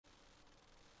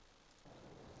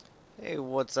Hey,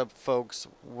 what's up, folks?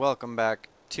 Welcome back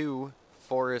to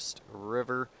Forest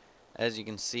River. As you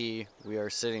can see, we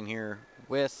are sitting here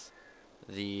with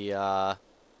the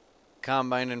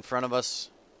combine in front of us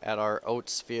at our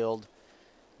oats field.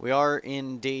 We are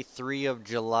in day 3 of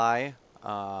July.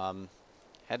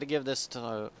 Had to give this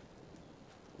a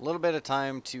little bit of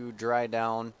time to dry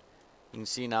down. You can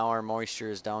see now our moisture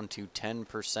is down to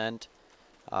 10%.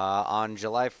 On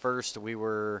July 1st, we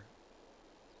were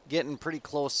getting pretty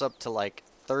close up to like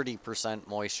 30%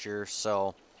 moisture,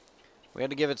 so we had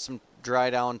to give it some dry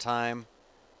down time,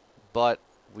 but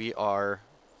we are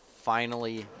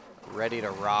finally ready to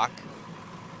rock.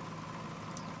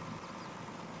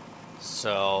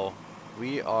 So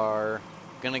we are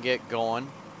gonna get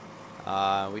going.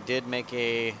 We did make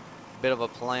a bit of a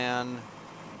plan,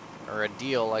 or a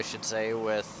deal I should say,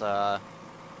 with the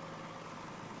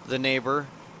neighbor,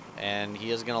 and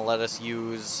he is gonna let us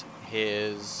use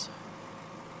his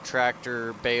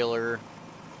tractor baler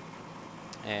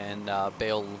and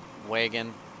bale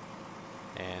wagon,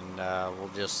 and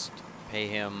we'll just pay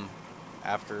him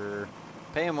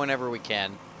whenever we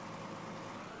can.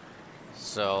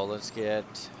 So let's get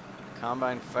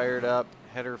combine fired up,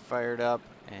 header fired up,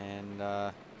 and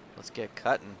let's get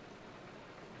cutting.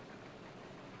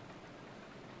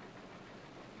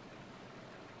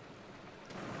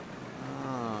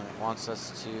 It wants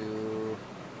us to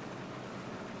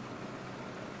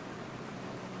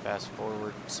fast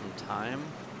forward some time,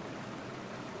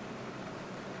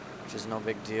 which is no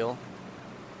big deal.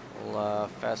 We'll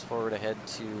fast forward ahead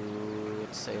to,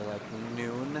 let's say, like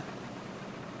noon.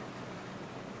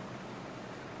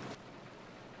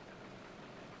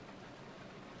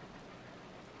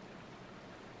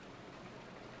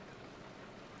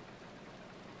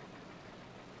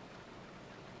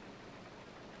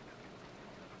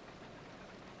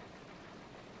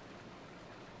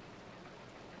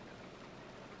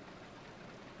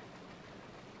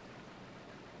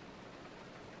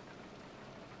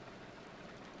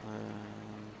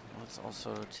 Let's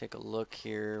also take a look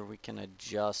here. We can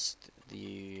adjust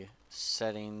the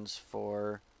settings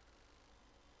for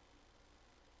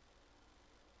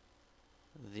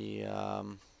the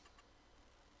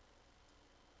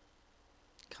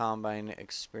combine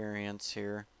experience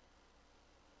here.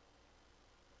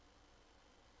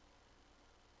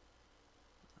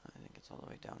 I think it's all the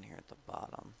way down here at the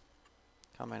bottom.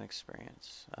 Combine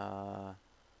experience.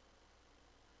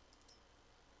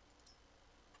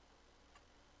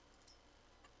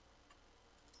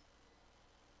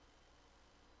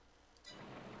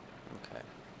 Okay.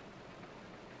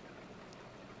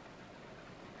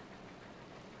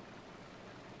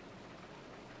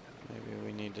 Maybe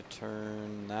we need to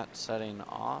turn that setting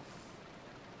off.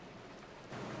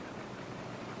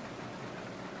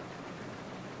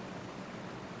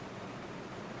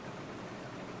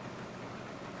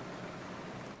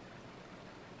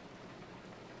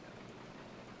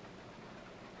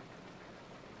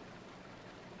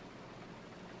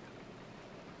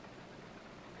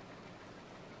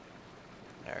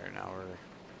 There, now we're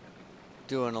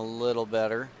doing a little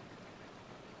better.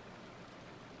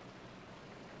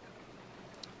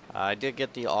 I did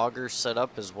get the auger set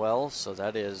up as well, so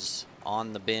that is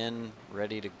on the bin,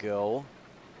 ready to go.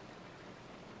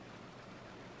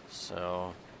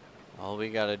 So all we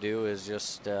got to do is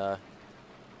just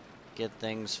get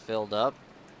things filled up.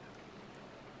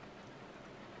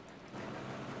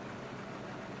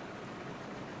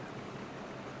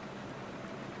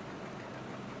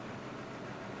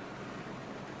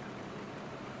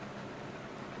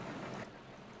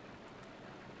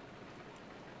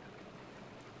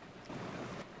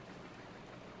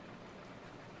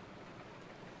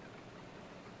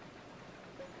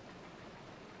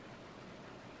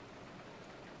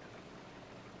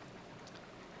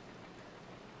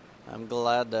 I'm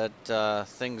glad that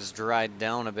things dried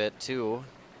down a bit too,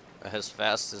 as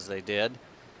fast as they did.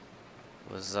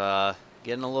 Was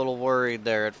getting a little worried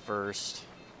there at first.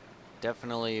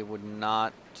 Definitely would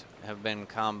not have been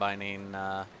combining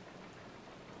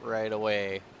right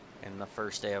away in the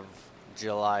first day of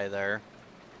July there.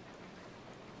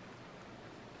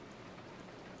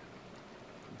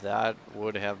 That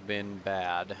would have been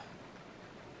bad.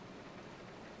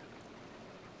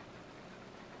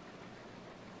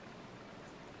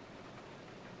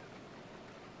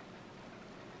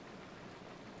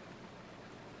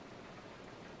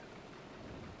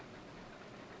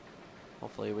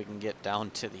 Hopefully we can get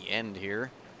down to the end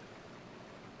here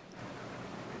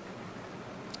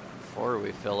before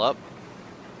we fill up.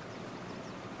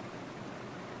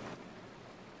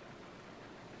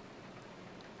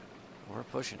 We're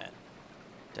pushing it.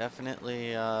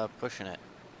 Definitely pushing it.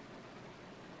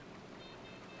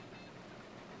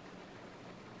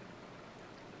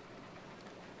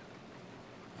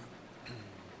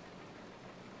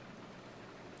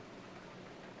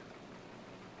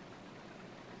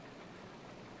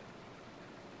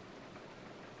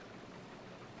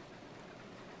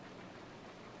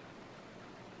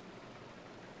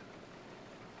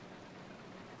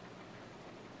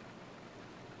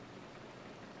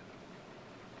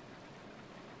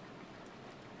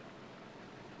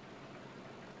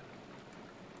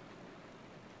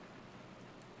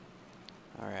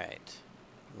 Alright,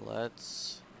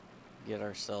 let's get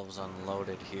ourselves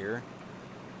unloaded here.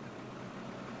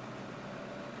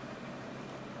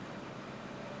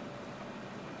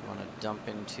 We want to dump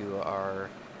into our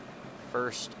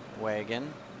first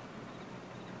wagon.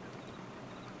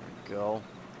 There we go.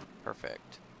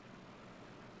 Perfect.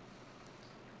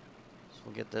 So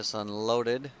we'll get this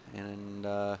unloaded and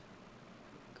go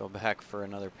back for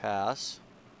another pass.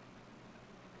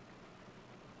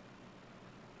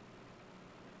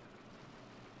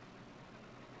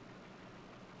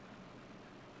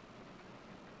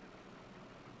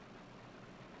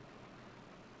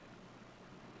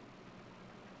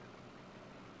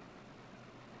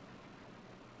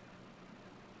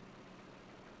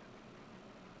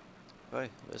 Okay,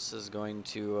 this is going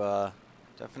to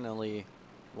definitely,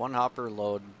 one hopper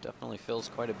load definitely fills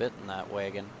quite a bit in that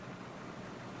wagon.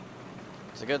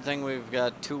 It's a good thing we've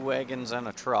got 2 wagons and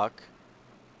a truck.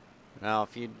 Now,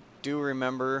 if you do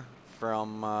remember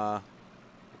from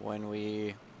when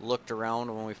we looked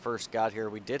around when we first got here,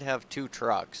 we did have 2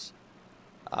 trucks.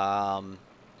 We're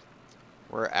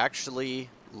actually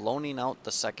loaning out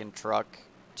the second truck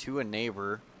to a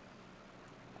neighbor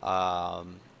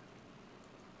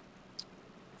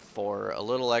for a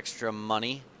little extra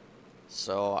money.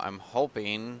 So I'm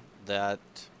hoping that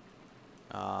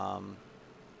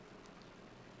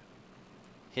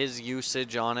his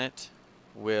usage on it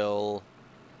will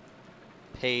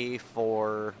pay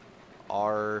for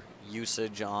our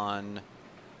usage on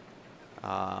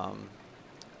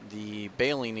the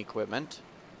baling equipment.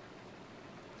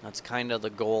 That's kind of the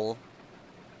goal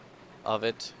of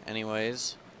it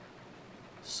anyways.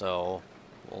 So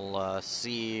we'll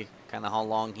see kind of how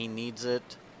long he needs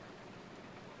it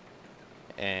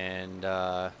and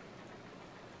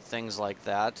things like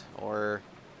that, or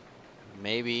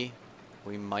maybe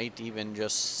we might even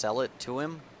just sell it to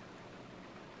him.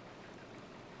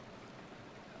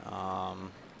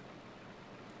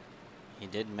 He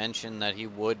did mention that he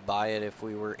would buy it if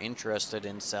we were interested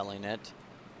in selling it.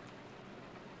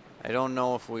 I don't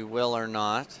know if we will or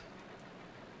not,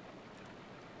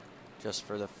 just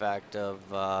for the fact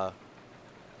of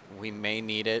we may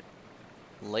need it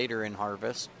later in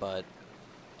harvest, but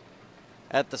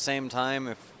at the same time,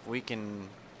 if we can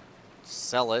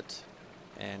sell it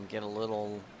and get a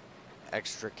little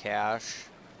extra cash,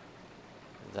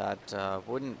 that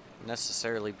wouldn't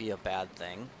necessarily be a bad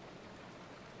thing.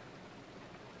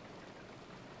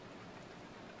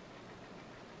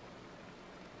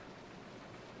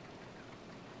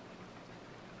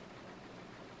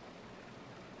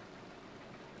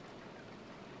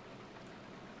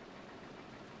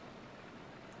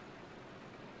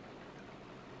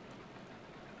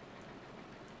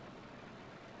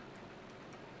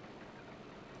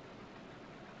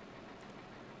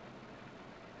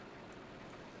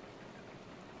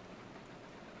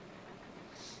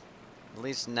 At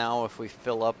least now if we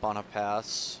fill up on a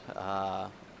pass,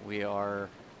 we are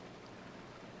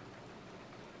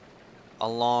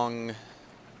along,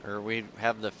 or we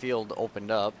have the field opened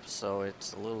up, so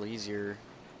it's a little easier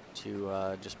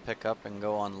to just pick up and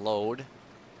go unload.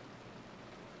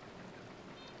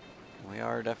 We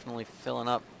are definitely filling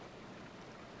up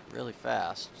really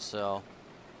fast, so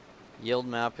yield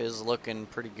map is looking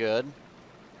pretty good.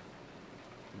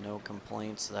 No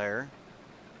complaints there.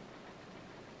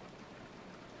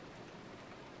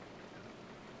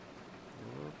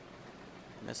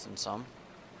 Missing some.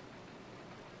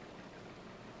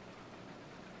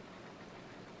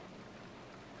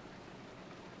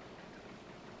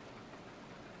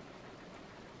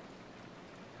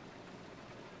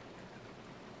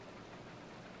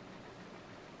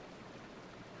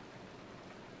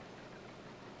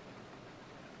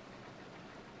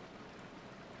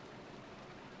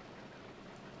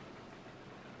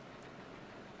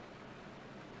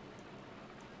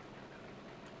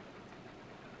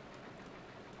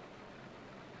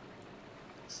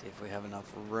 See if we have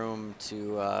enough room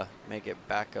to make it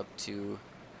back up to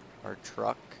our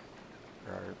truck,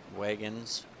 or our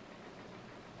wagons.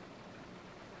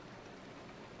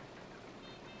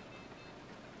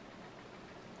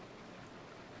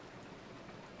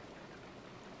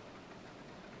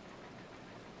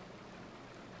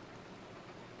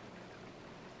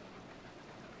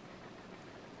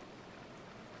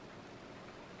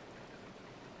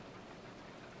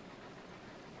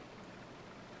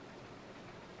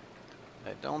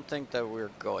 I don't think that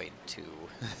we're going to.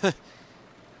 But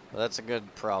that's a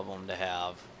good problem to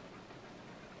have.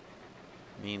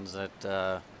 Means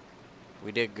that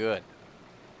we did good.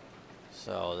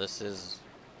 So this is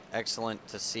excellent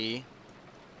to see.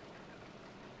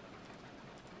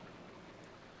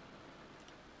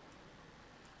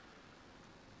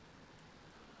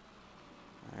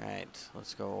 Alright,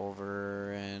 let's go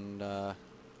over and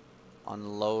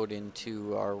unload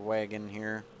into our wagon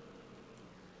here.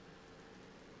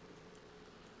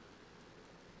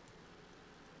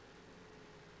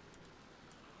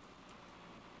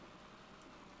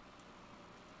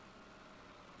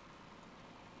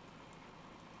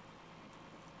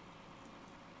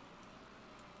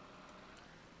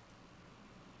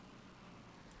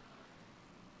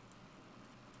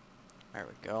 There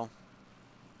we go.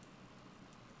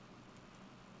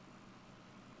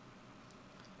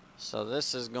 So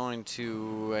this is going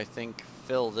to, I think,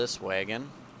 fill this wagon.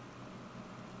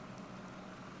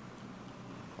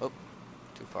 Oh,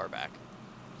 too far back.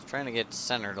 Just trying to get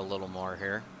centered a little more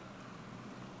here.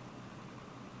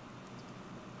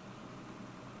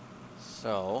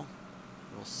 So,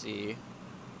 we'll see.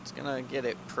 It's gonna get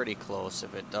it pretty close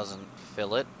if it doesn't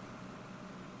fill it.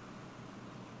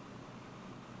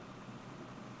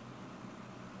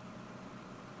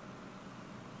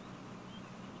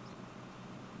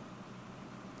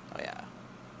 Oh yeah.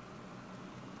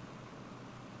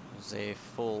 There's a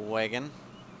full wagon.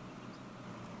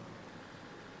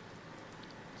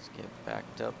 Let's get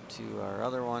backed up to our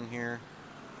other one here.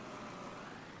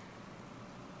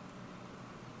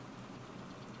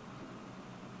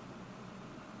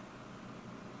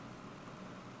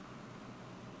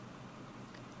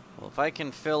 Well, if I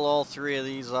can fill all three of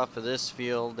these off of this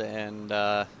field and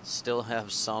still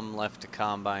have some left to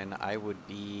combine, I would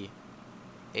be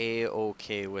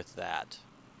A-okay with that.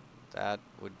 That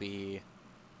would be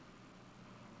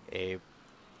a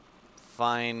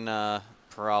fine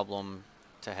problem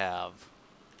to have.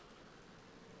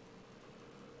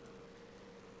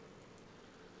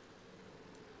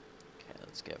 Okay,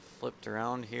 let's get flipped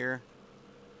around here.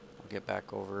 We'll get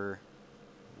back over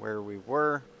where we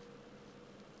were.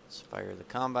 Let's fire the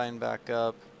combine back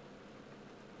up.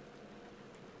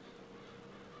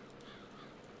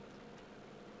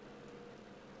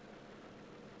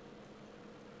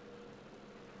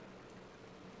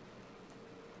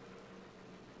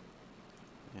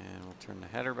 And we'll turn the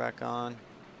header back on.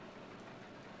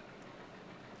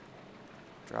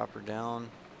 Drop her down,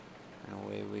 and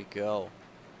away we go.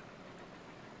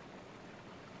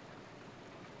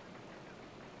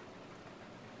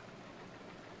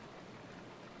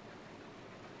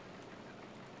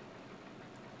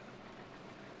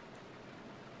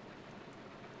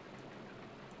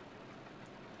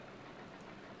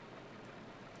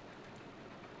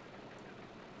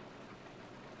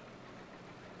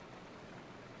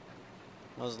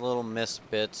 Those little missed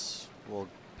bits we'll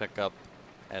pick up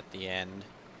at the end.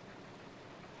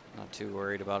 Not too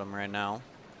worried about them right now.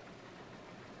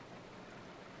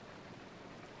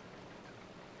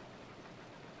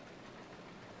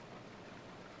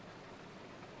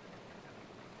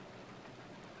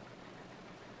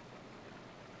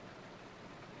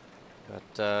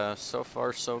 But so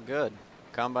far so good.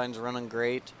 Combine's running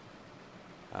great.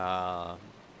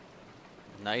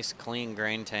 Nice clean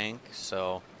grain tank,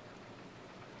 so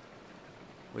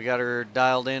we got her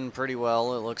dialed in pretty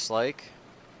well, it looks like.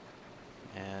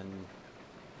 And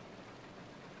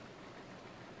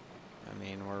I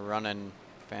mean, we're running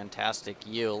fantastic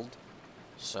yield.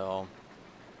 So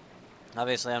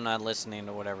obviously I'm not listening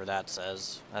to whatever that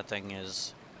says. That thing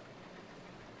is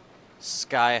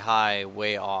sky high,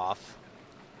 way off.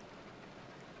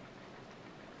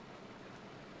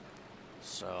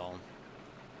 So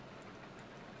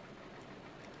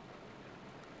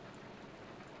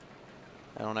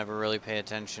I don't ever really pay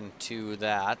attention to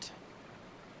that.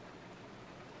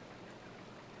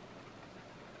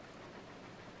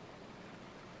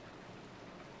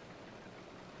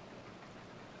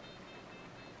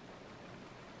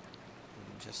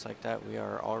 And just like that, we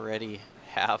are already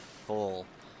half full.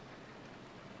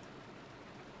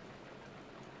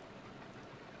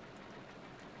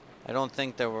 I don't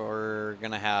think that we're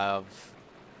gonna have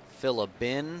fill a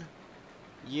bin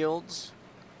yields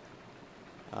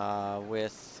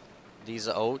with these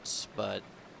oats, but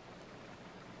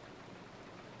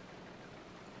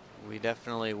we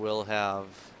definitely will have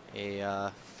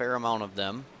a fair amount of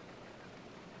them.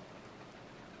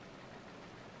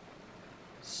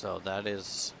 So that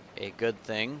is a good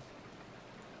thing.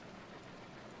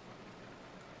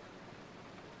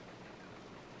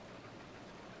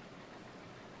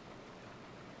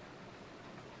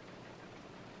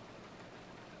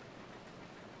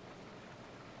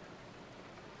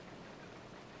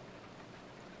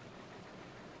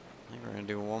 I think we're going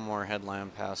to do one more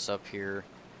headland pass up here,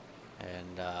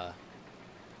 and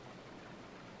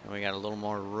we got a little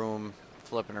more room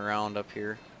flipping around up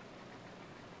here.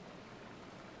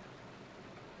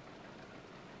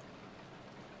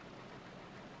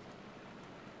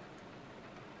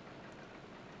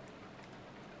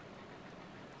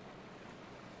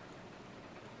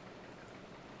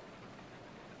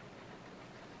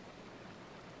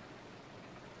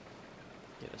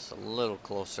 Just a little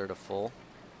closer to full.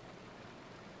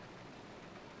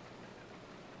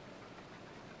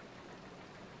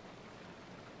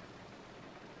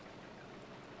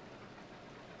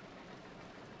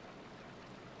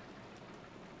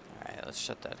 Alright, let's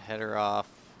shut that header off.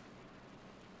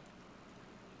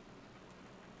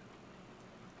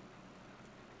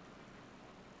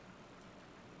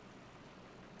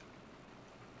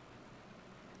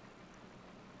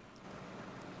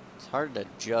 It's hard to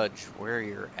judge where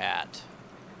you're at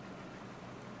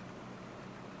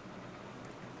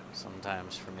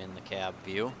sometimes from in the cab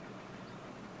view.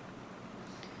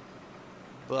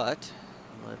 But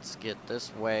let's get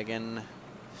this wagon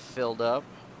filled up.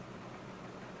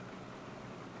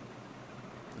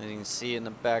 As you can see in the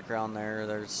background there,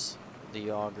 there's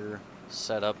the auger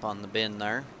set up on the bin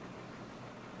there.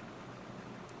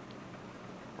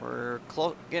 We're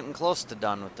getting close to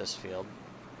done with this field.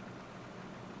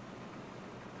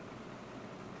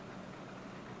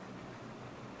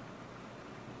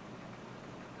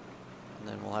 And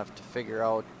then we'll have to figure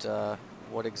out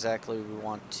what exactly we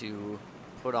want to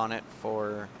put on it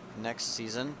for next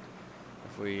season.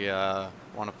 If we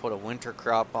want to put a winter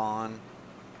crop on,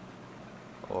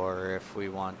 or if we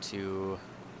want to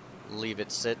leave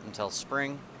it sit until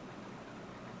spring.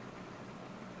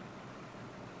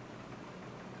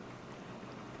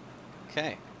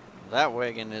 Okay, that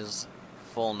wagon is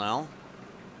full now.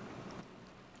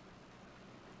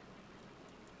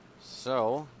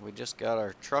 So, we just got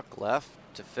our truck left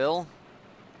to fill.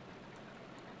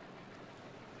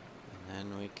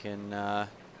 And then we can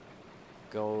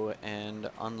go and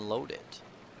unload it.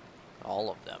 All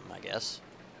of them, I guess.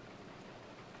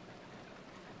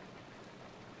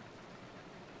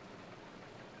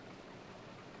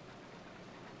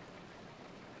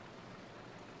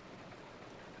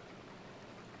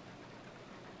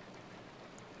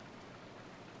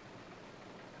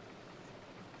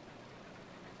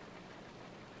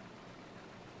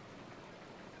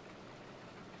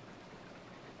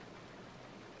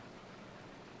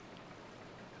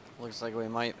 Looks like we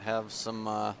might have some,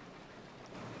 oh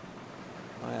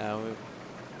yeah, we've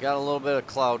got a little bit of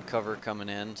cloud cover coming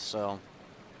in, so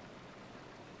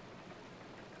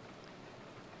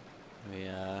we,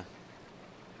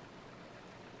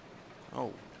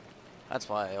 oh, that's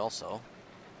why I also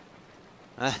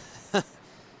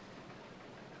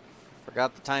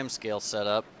forgot the time scale set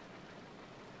up.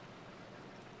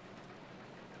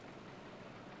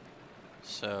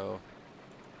 So,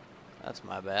 that's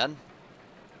my bad.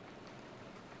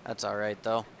 That's alright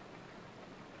though.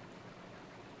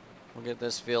 We'll get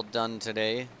this field done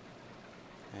today,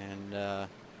 and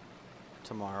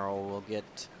tomorrow we'll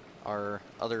get our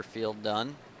other field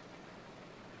done.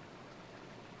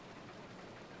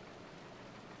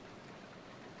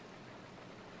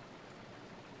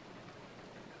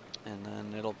 And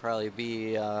then it'll probably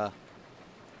be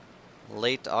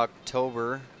late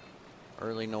October,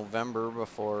 early November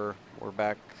before we're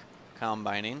back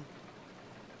combining.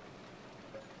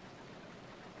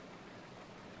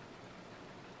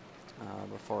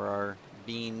 Before our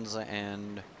beans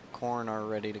and corn are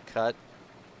ready to cut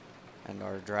and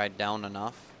are dried down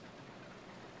enough.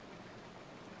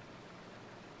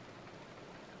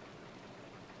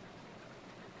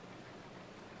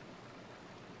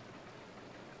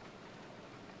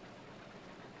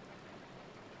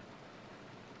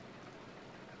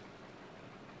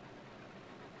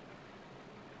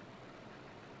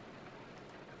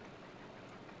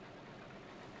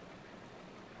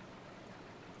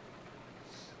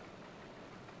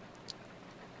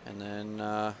 And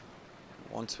then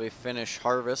once we finish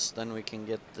harvest, then we can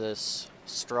get this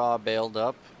straw baled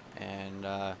up and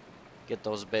get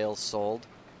those bales sold.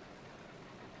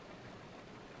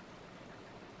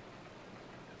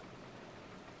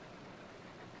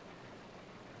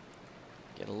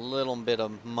 Get a little bit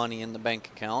of money in the bank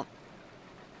account,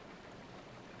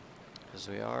 because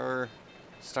we are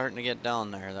starting to get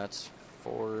down there, that's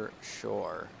for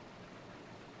sure.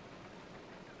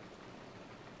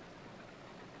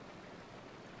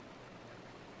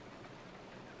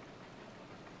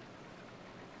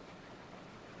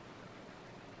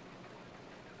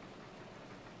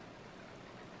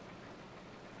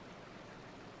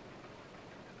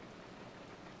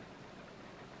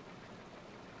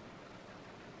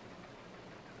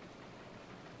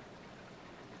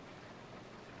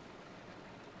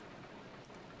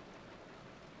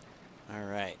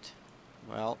 Alright,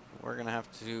 well, we're gonna have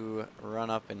to run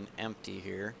up and empty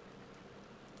here.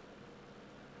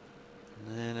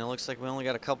 And then it looks like we only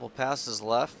got a couple passes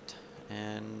left,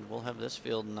 and we'll have this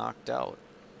field knocked out.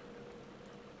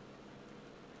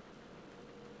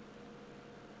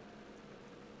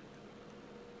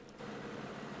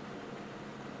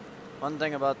 One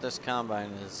thing about this combine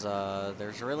is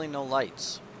there's really no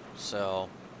lights, so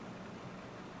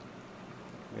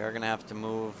we are going to have to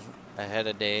move ahead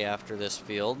a day after this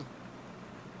field,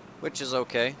 which is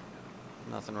okay.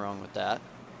 Nothing wrong with that.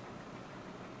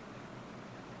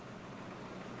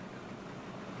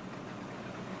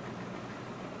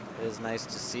 It is nice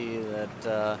to see that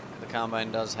the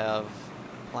combine does have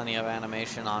plenty of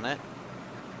animation on it.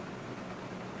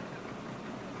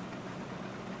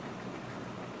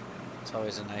 It's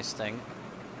always a nice thing.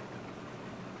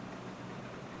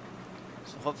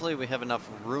 So hopefully we have enough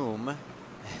room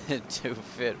to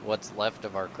fit what's left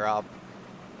of our crop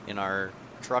in our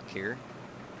truck here.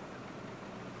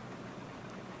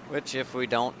 Which, if we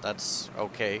don't, that's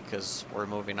okay, because we're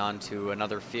moving on to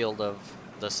another field of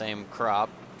the same crop,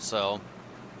 so.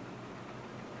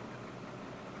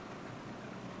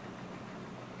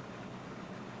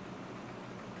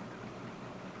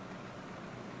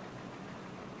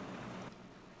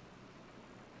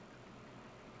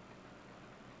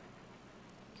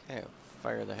 Okay,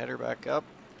 fire the header back up.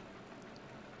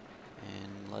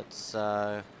 And let's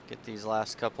get these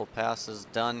last couple passes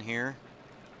done here.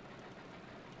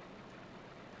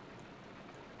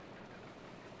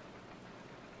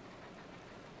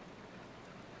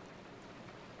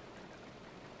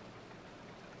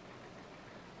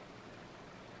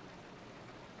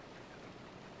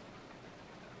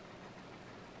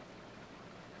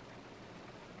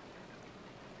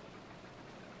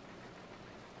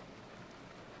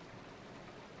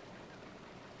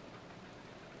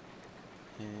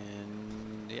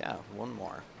 And yeah, one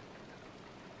more.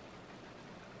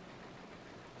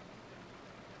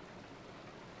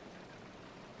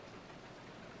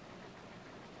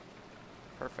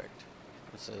 Perfect.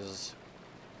 This is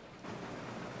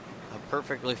a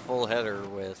perfectly full header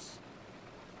with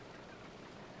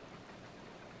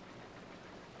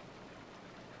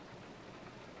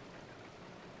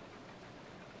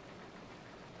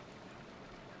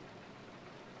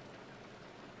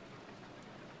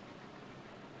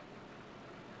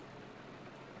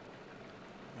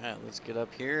Alright, let's get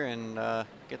up here and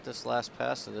get this last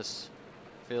pass of this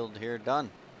field here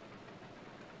done.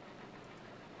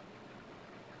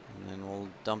 And then we'll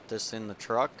dump this in the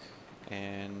truck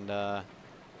and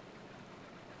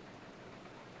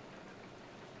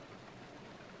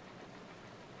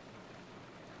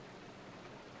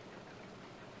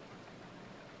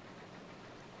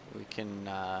we can,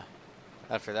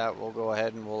 after that, we'll go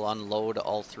ahead and we'll unload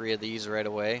all 3 of these right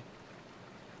away.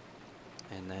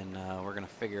 And then we're going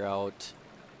to figure out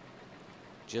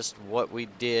just what we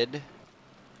did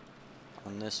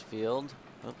on this field.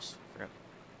 Oops, forgot.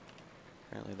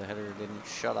 Apparently the header didn't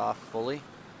shut off fully.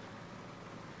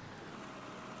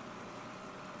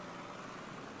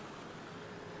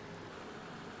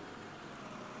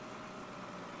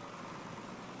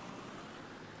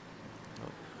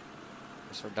 Oh,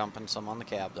 guess we're dumping some on the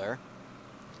cab there.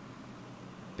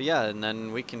 But yeah, and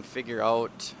then we can figure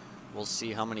out, we'll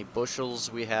see how many bushels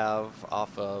we have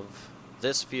off of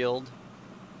this field.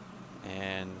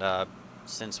 And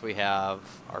since we have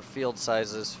our field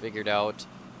sizes figured out,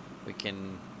 we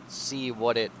can see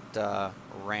what it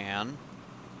ran,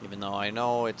 even though I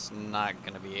know it's not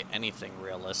going to be anything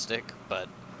realistic, but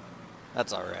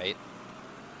that's alright.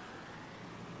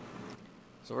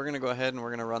 So we're going to go ahead and we're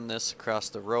going to run this across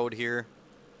the road here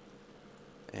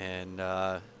and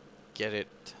get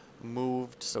it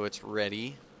moved so it's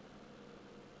ready.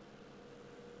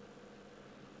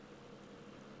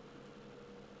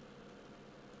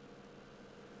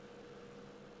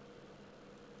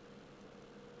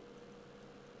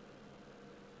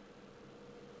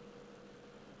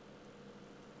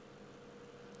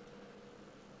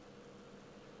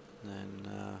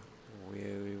 Then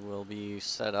we will be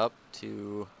set up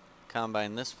to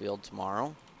combine this field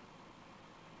tomorrow.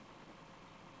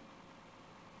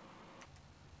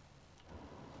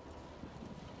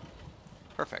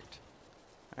 Perfect.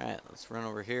 Alright, let's run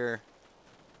over here.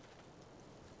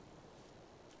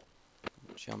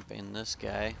 Jump in this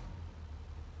guy.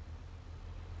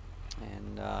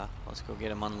 And let's go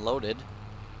get him unloaded.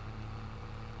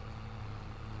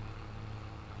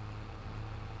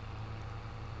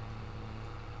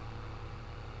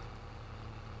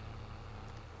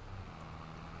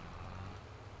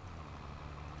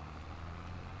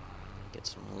 Get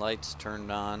some lights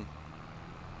turned on.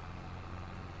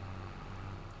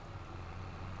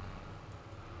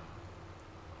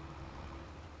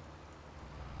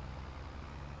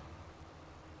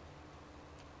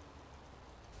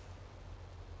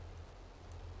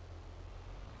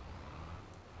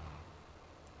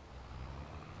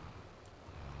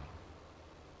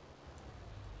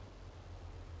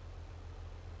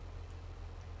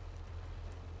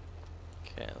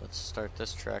 let's start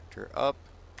this tractor up.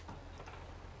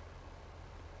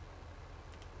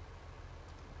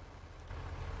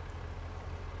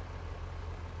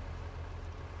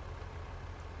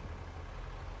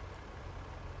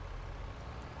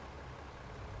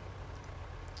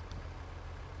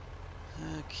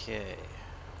 Okay.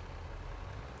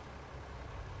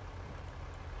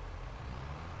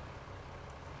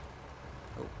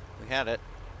 Oh, we had it.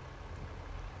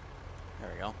 There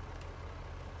we go.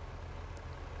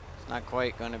 It's not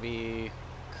quite going to be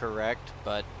correct,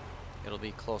 but it'll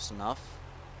be close enough.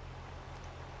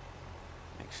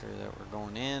 Make sure that we're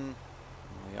going in. And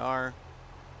we are.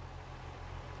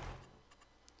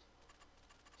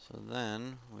 So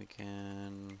then we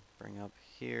can bring up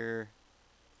here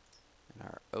in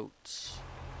our oats.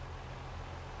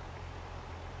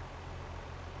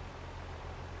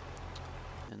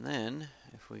 And then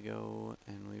if we go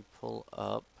and we pull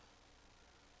up,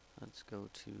 let's go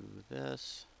to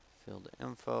this, field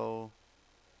info.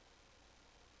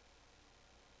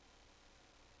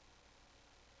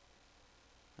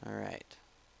 Alright,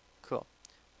 cool.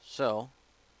 So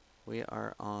we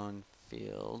are on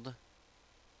field,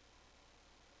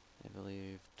 I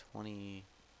believe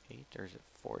 28, or is it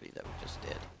 40 that we just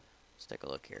did? Let's take a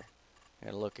look here. I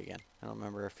gotta look again. I don't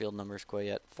remember our field numbers quite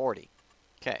yet. 40.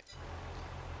 Okay.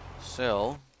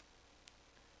 So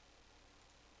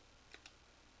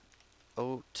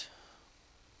oat.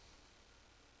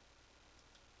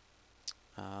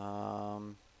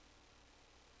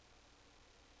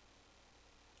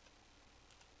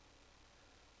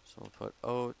 So we'll put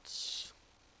oats.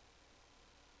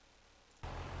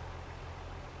 We'll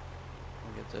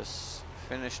get this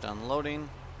finished unloading.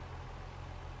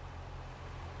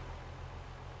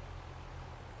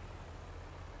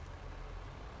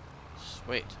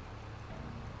 Sweet.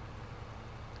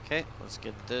 Okay, let's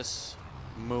get this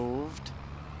moved.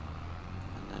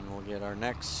 And then we'll get our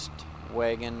next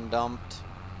wagon dumped,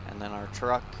 and then our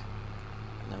truck,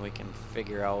 and then we can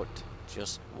figure out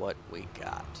just what we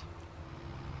got.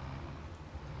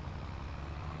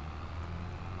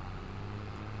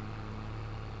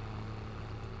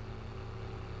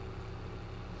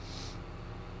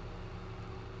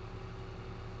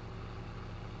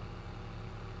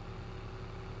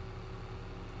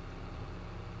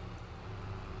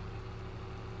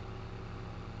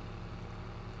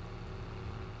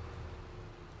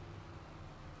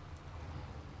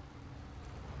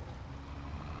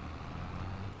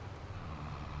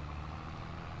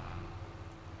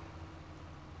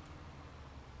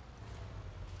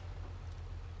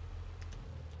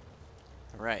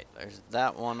 Right, there's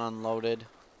that one unloaded.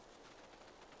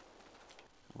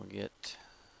 We'll get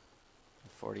the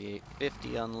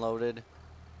 4850 unloaded.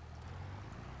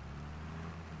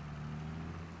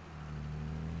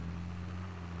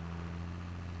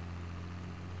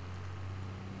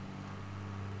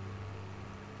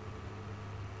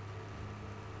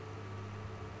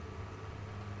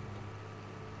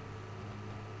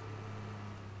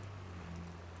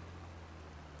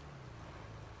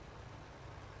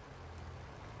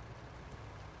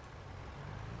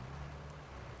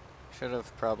 Should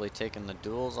have probably taken the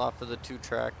duals off of the two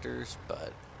tractors,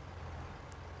 but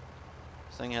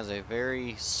this thing has a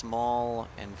very small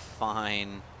and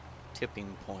fine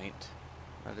tipping point.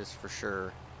 That is for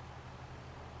sure.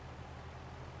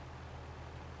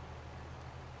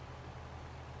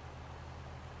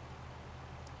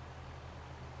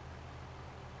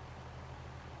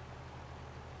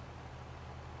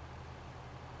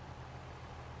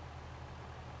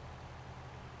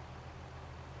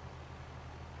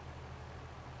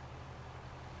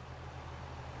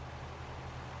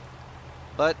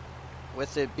 But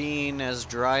with it being as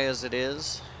dry as it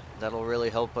is, that'll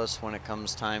really help us when it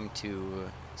comes time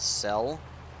to sell.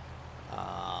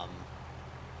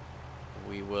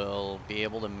 We will be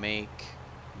able to make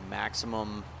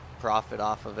maximum profit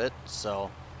off of it, so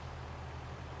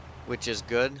which is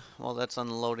good. Well, that's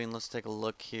unloading. Let's take a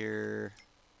look here.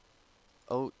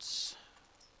 Oats.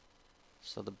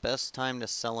 So the best time to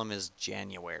sell them is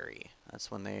January.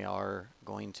 That's when they are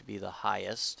going to be the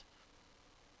highest.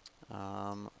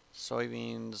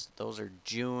 Soybeans, those are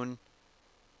June.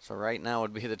 So right now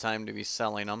would be the time to be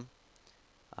selling them.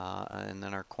 And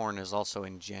then our corn is also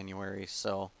in January.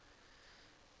 So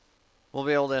we'll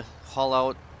be able to haul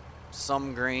out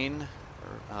some grain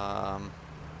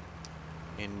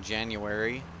in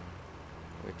January,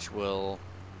 which will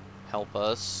help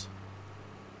us.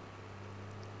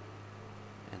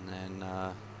 And then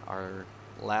our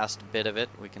last bit of it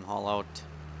we can haul out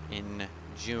in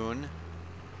June.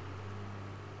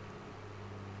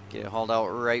 Get it hauled out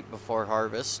right before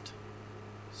harvest.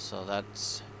 So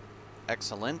that's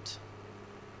excellent.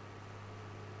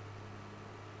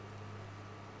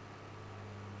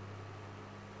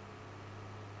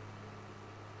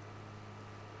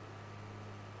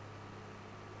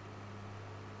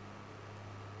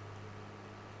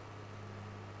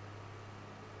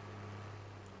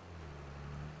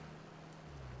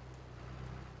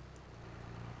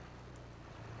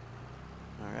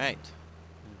 Alright,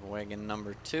 wagon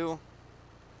number 2.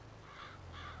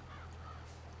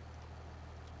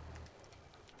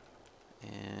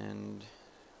 And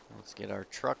let's get our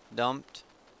truck dumped.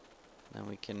 Then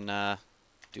we can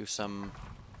do some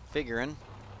figuring.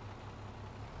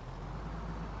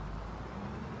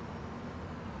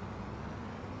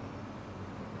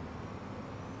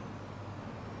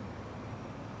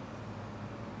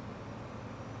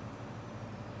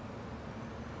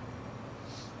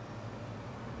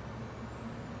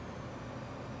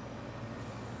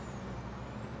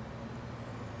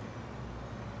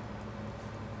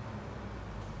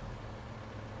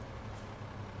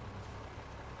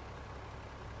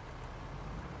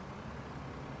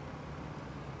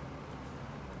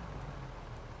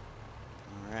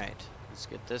 Alright, let's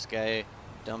get this guy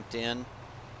dumped in.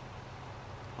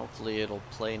 Hopefully it'll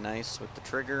play nice with the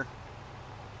trigger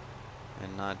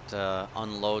and not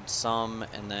unload some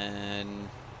and then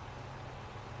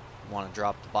want to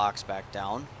drop the box back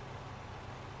down.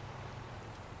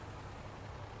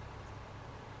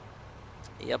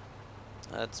 Yep,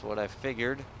 that's what I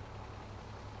figured.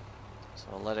 So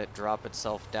I'll let it drop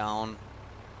itself down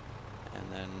and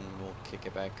then we'll kick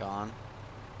it back on.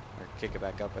 Or kick it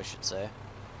back up, I should say.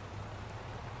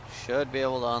 Should be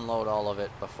able to unload all of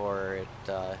it before it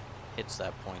hits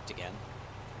that point again.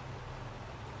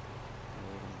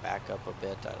 Maybe even back up a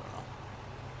bit, I don't know.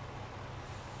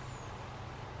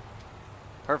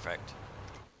 Perfect.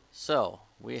 So,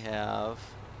 we have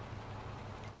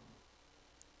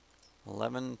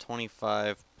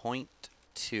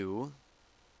 1125.2.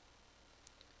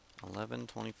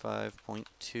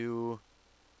 1125.2.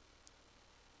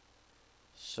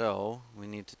 So, we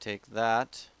need to take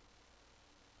that.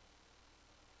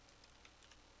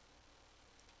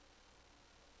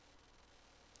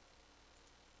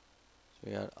 So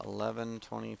we got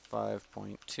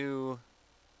 1125.2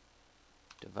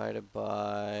 divided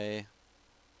by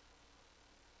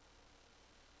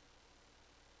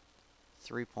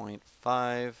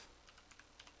 3.5,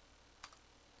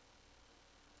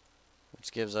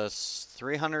 which gives us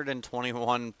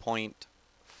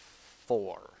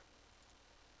 321.4.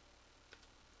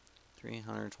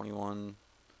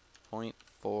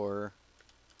 321.4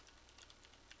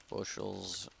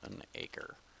 bushels an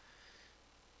acre.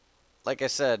 Like I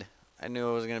said, I knew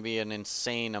it was going to be an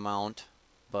insane amount,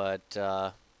 but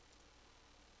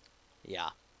yeah,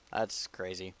 that's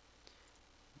crazy.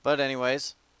 But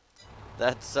anyways,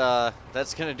 that's going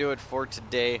to do it for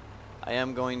today. I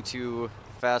am going to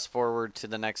fast forward to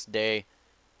the next day,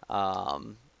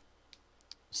 so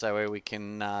that way we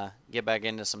can get back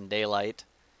into some daylight,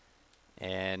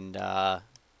 and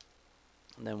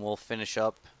then we'll finish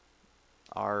up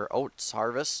our oats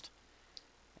harvest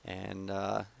and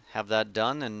have that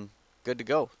done and good to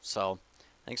go. So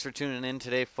thanks for tuning in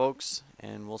today, folks,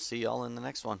 and we'll see y'all in the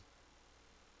next one.